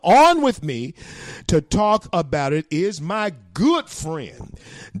On with me to talk about it is my good friend,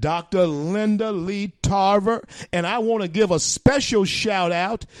 Dr. Linda Lee Tarver, and I want to give a special shout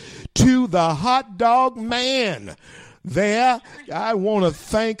out to the hot dog man there. I want to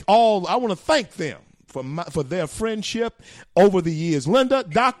thank them for their friendship over the years. Linda,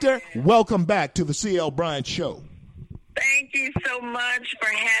 Doctor, welcome back to the C.L. Bryant Show. Thank you so much for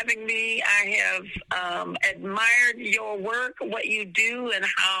having me. I have admired your work, what you do, and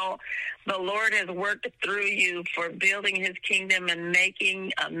how the Lord has worked through you for building his kingdom and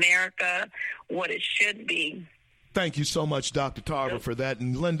making America what it should be. Thank you so much, Dr. Tarver, for that.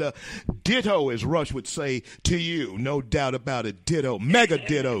 And Linda, ditto, as Rush would say, to you. No doubt about it. Ditto. Mega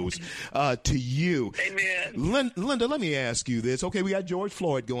dittos to you. Amen. Linda, let me ask you this. Okay, we got George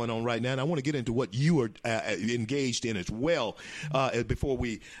Floyd going on right now, and I want to get into what you are engaged in as well before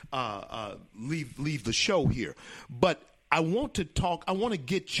we leave the show here. But I want to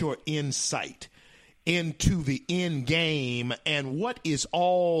get your insight into the end game and what is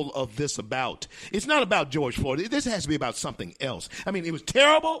all of this about. It's not about George Floyd. This has to be about something else. I mean, it was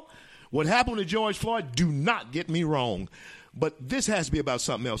terrible what happened to George Floyd. Do not get me wrong, but this has to be about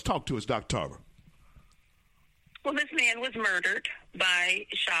something else. Talk to us, Dr. Tarver. Well, this man was murdered by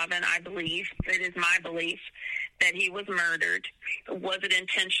Chauvin, I believe. It is my belief that he was murdered. Was it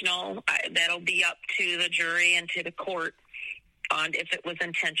intentional? That'll be up to the jury and to the court on if it was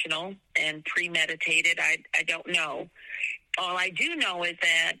intentional and premeditated. I don't know. All I do know is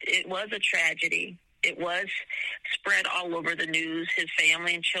that it was a tragedy. It was spread all over the news. His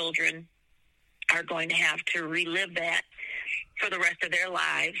family and children are going to have to relive that for the rest of their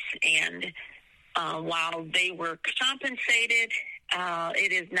lives. And while they were compensated,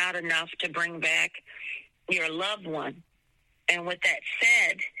 it is not enough to bring back your loved one. And with that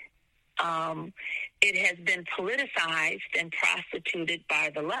said, it has been politicized and prostituted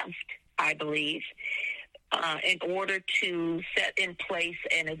by the left, I believe, in order to set in place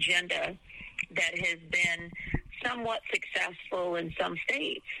an agenda that has been somewhat successful in some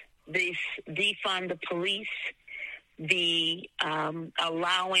states. This defund the police, the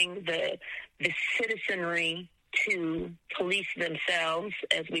allowing the citizenry to police themselves,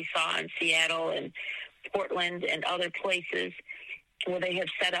 as we saw in Seattle and Portland and other places where they have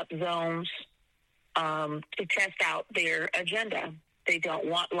set up zones to test out their agenda. They don't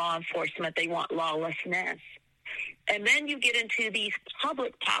want law enforcement. They want lawlessness. And then you get into these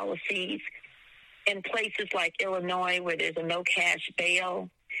public policies in places like Illinois where there's a no-cash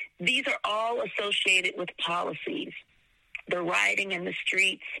bail. These are all associated with policies. The rioting in the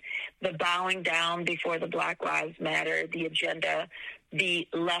streets, the bowing down before the Black Lives Matter, the agenda, the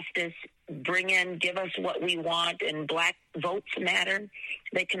leftists give us what we want, and Black Votes Matter.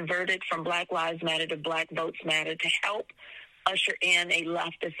 They converted from Black Lives Matter to Black Votes Matter to help usher in a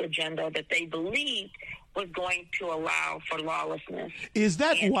leftist agenda that they believed was going to allow for lawlessness. Is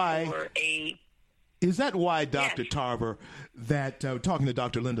that why, Dr. Yes. Tarver, that talking to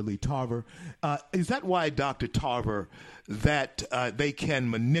Dr. Linda Lee Tarver, is that why, Dr. Tarver, that they can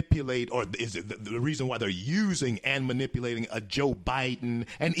manipulate, or is it the reason why they're using and manipulating a Joe Biden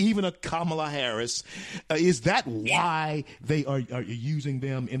and even a Kamala Harris? Is that why they are using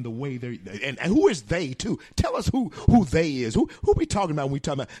them in the way they're, and who is they too? Tell us who they is. Who we talking about when we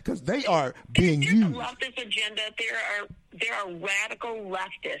talking about, because they are being used. The leftist agenda, there are radical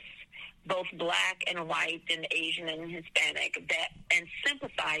leftists, both black and white and Asian and Hispanic, and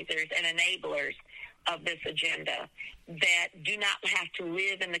sympathizers and enablers of this agenda that do not have to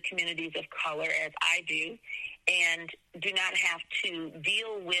live in the communities of color as I do, and do not have to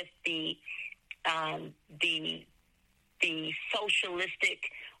deal with the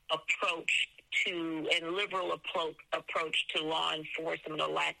socialistic approach to and liberal approach to law enforcement or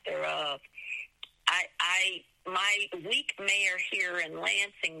lack thereof. My weak mayor here in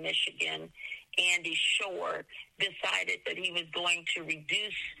Lansing, Michigan, Andy Shore, decided that he was going to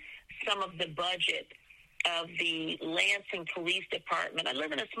reduce some of the budget of the Lansing Police Department. I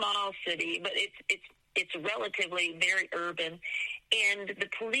live in a small city, but it's relatively very urban, and the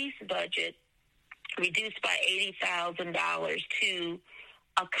police budget reduced by $80,000 to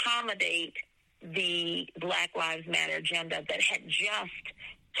accommodate the Black Lives Matter agenda that had just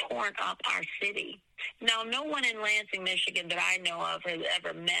torn up our city. Now, no one in Lansing, Michigan that I know of has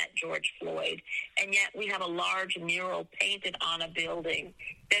ever met George Floyd, and yet we have a large mural painted on a building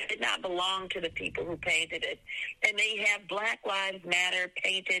that did not belong to the people who painted it. And they have Black Lives Matter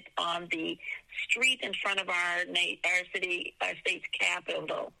painted on the street in front of our state's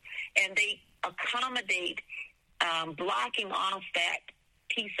capital. And they accommodate blocking off that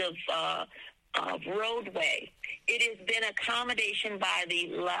piece of roadway. It has been accommodation by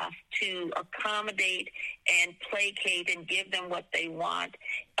the left to accommodate and placate and give them what they want,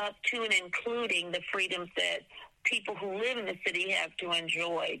 up to and including the freedoms that people who live in the city have to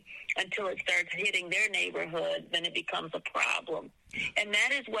enjoy. Until it starts hitting their neighborhood, then it becomes a problem. And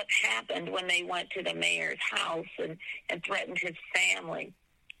that is what happened when they went to the mayor's house and threatened his family.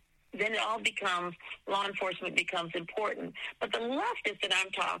 Then it all becomes, law enforcement becomes important. But the leftists that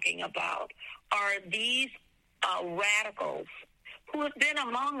I'm talking about are these radicals who have been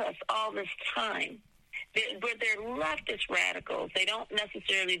among us all this time. They're leftist radicals. They don't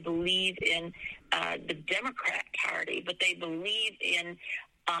necessarily believe in the Democrat Party, but they believe in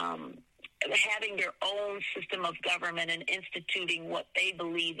having their own system of government and instituting what they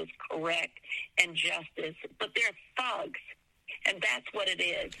believe is correct and justice. But they're thugs. And that's what it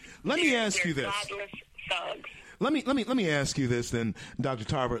is. Let me ask you this. Godless thugs. Let me ask you this then, Dr.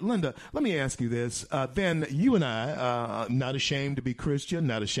 Tarver. Linda, let me ask you this. Then you and I, not ashamed to be Christian,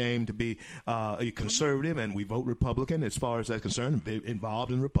 not ashamed to be a conservative, and we vote Republican as far as that's concerned,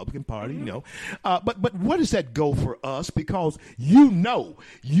 involved in the Republican Party, you know. But where does that go for us? Because you know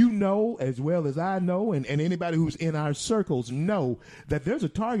as well as I know, and anybody who's in our circles know that there's a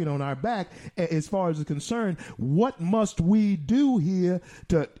target on our back as far as it's concerned. What must we do here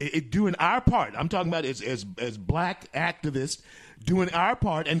to doing our part? I'm talking about as black activists doing our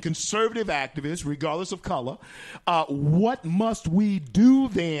part, and conservative activists, regardless of color. What must we do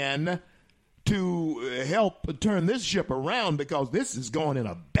then to help turn this ship around? Because this is going in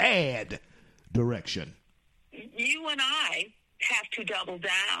a bad direction. You and I have to double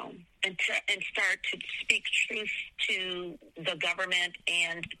down and start to speak truth to the government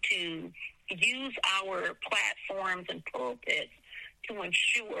and to use our platforms and pulpits to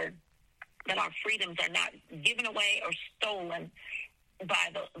ensure that our freedoms are not given away or stolen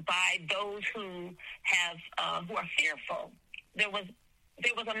by those who are fearful. There was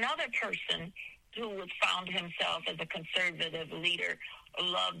another person who found himself as a conservative leader,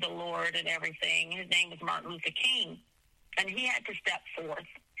 loved the Lord and everything. His name was Martin Luther King, and he had to step forth.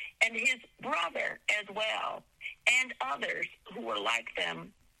 And his brother as well, and others who were like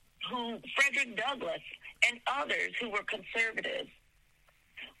them, Frederick Douglass and others who were conservatives,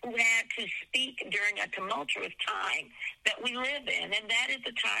 who had to speak during a tumultuous time that we live in, and that is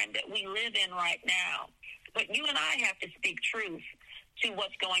the time that we live in right now. But you and I have to speak truth to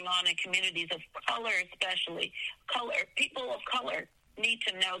what's going on in communities of color, especially. People of color need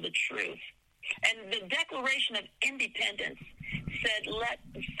to know the truth. And the Declaration of Independence said, let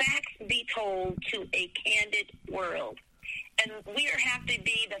facts be told to a candid world. And we have to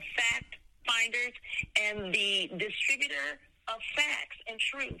be the fact finders and the distributor of facts and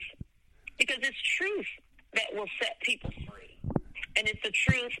truth, because it's truth that will set people free, and it's the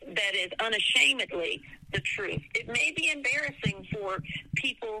truth that is unashamedly the truth. It may be embarrassing for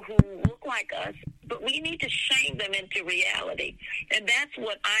people who look like us, but we need to shame them into reality, and that's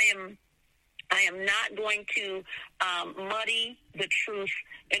what I am not going to muddy the truth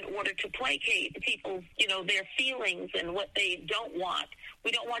in order to placate people's, their feelings and what they don't want.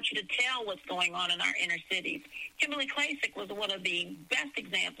 We don't want you to tell what's going on in our inner cities. Kimberly Klacik was one of the best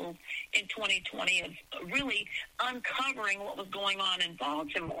examples in 2020 of really uncovering what was going on in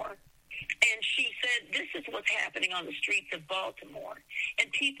Baltimore. And she said, this is what's happening on the streets of Baltimore.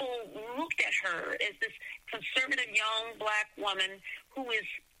 And people looked at her as this conservative young black woman who is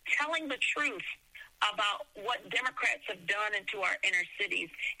telling the truth about what Democrats have done into our inner cities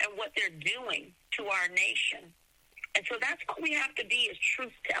and what they're doing to our nation. And so that's what we have to be as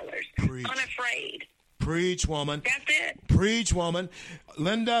truth tellers, unafraid. Preach, woman. That's it. Preach, woman.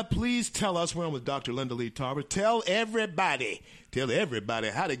 Linda, please tell us, we're on with Dr. Linda Lee Tarver. Tell everybody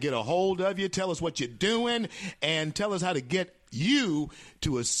how to get a hold of you. Tell us what you're doing, and tell us how to get you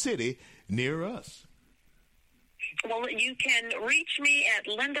to a city near us. Well, you can reach me at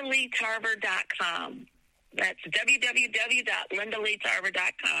lindaleetarver.com. That's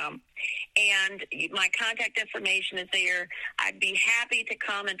www.lindaleetarver.com. And my contact information is there. I'd be happy to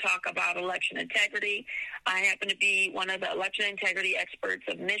come and talk about election integrity. I happen to be one of the election integrity experts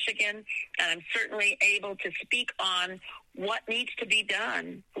of Michigan, and I'm certainly able to speak on what needs to be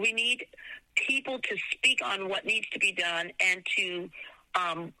done. We need people to speak on what needs to be done and to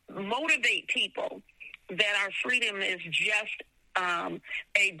motivate people that our freedom is just a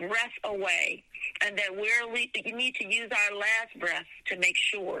breath away, and that you need to use our last breath to make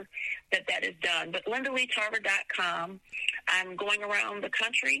sure that is done. But LindaLeeTarver.com, I'm going around the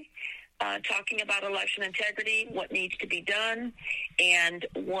country talking about election integrity, what needs to be done, and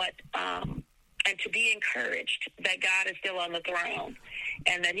and to be encouraged that God is still on the throne.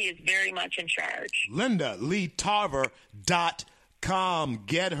 and that he is very much in charge. Linda Lee Tarver.com.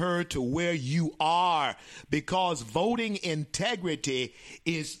 Get her to where you are, because voting integrity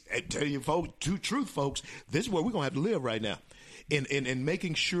is, I tell you folks, truth, folks, this is where we're going to have to live right now. In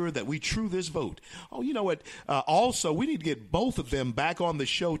making sure that we true this vote. Oh, you know what? Also, we need to get both of them back on the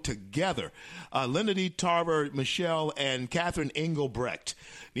show together. Linda Lee Tarver, Michelle, and Catherine Engelbrecht.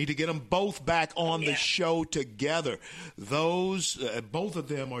 Need to get them both back on the show together. Those, both of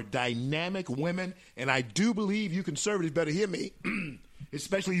them are dynamic women, and I do believe you conservatives better hear me,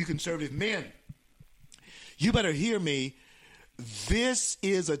 especially you conservative men. You better hear me. This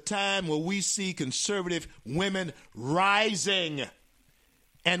is a time where we see conservative women rising,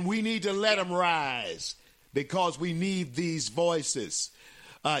 and we need to let them rise because we need these voices.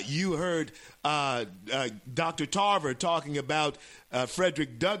 You heard Dr. Tarver talking about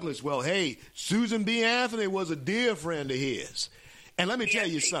Frederick Douglass. Well, hey, Susan B. Anthony was a dear friend of his. And let me tell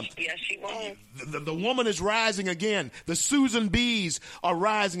you something. Yes, she was. The woman is rising again. The Susan B's are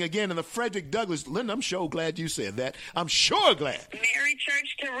rising again. And the Frederick Douglass. Linda, I'm sure glad you said that. I'm sure glad. Mary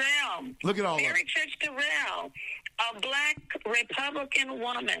Church Terrell. Look at all that. Mary Church Terrell, a black Republican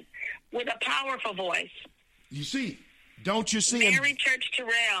woman with a powerful voice. You see, don't you see? Mary Church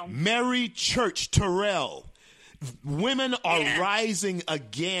Terrell. Mary Church Terrell. Women are rising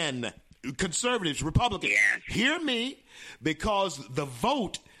again. Conservatives, Republicans. Yes. Hear me. Because their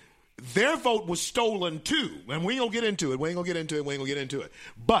vote was stolen too. And we ain't going to get into it.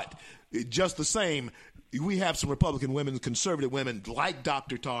 But just the same, we have some Republican women, conservative women like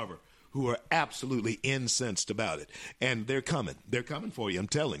Dr. Tarver who are absolutely incensed about it. And they're coming. They're coming for you, I'm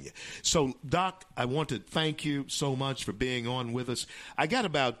telling you. So, Doc, I want to thank you so much for being on with us. I got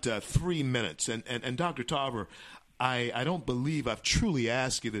about 3 minutes. And Dr. Tarver, I don't believe I've truly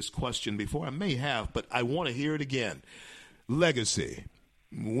asked you this question before. I may have, but I want to hear it again. Legacy.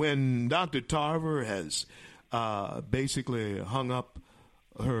 When Dr. Tarver has basically hung up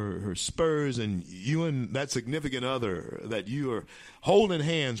her spurs and you and that significant other that you are holding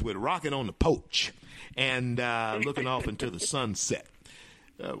hands with, rocking on the porch and looking off into the sunset,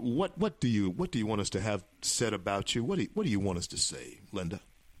 what do you want us to have said about you? What do you want us to say, Linda?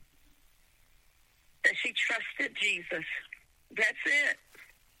 That she trusted Jesus. That's it.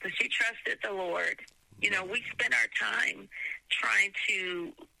 That she trusted the Lord. You know, we spend our time trying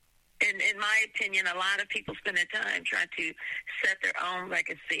to, in my opinion, a lot of people spend their time trying to set their own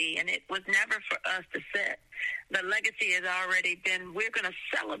legacy, and it was never for us to set. The legacy has already been, we're going to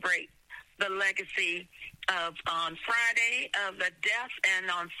celebrate the legacy of, on Friday, of the death,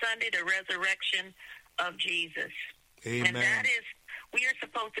 and on Sunday, the resurrection of Jesus. Amen. And that is, we are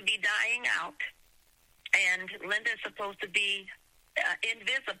supposed to be dying out, and Linda is supposed to be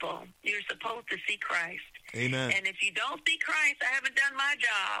invisible. You're supposed to see Christ. Amen. And if you don't see Christ, I haven't done my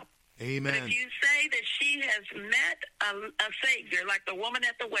job. Amen. But if you say that she has met a Savior, like the woman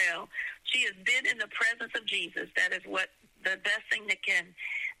at the well, she has been in the presence of Jesus. That is what the best thing that can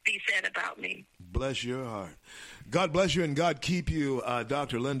be said about me. Bless your heart. God bless you and God keep you,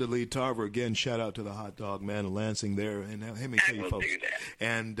 Dr. Linda Lee Tarver. Again, shout out to the hot dog man in Lansing there. And let me tell you, folks,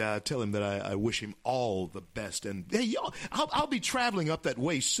 and tell him that I wish him all the best. And hey, y'all, I'll be traveling up that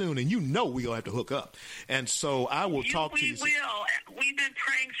way soon, and you know we're going to have to hook up. And so I will talk to you. We will. We've been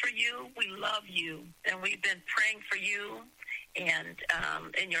praying for you. We love you. And we've been praying for you and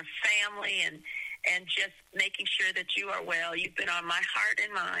your family and just making sure that you are well. You've been on my heart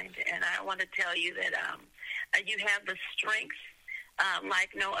and mind, and I want to tell you that you have the strength like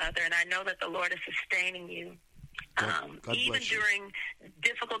no other, and I know that the Lord is sustaining you. God even during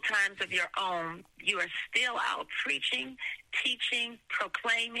difficult times of your own, you are still out preaching, teaching,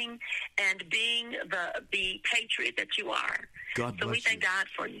 proclaiming, and being the patriot that you are. God bless you. So we thank God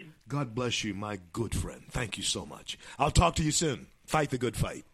for you. God bless you, my good friend. Thank you so much. I'll talk to you soon. Fight the good fight.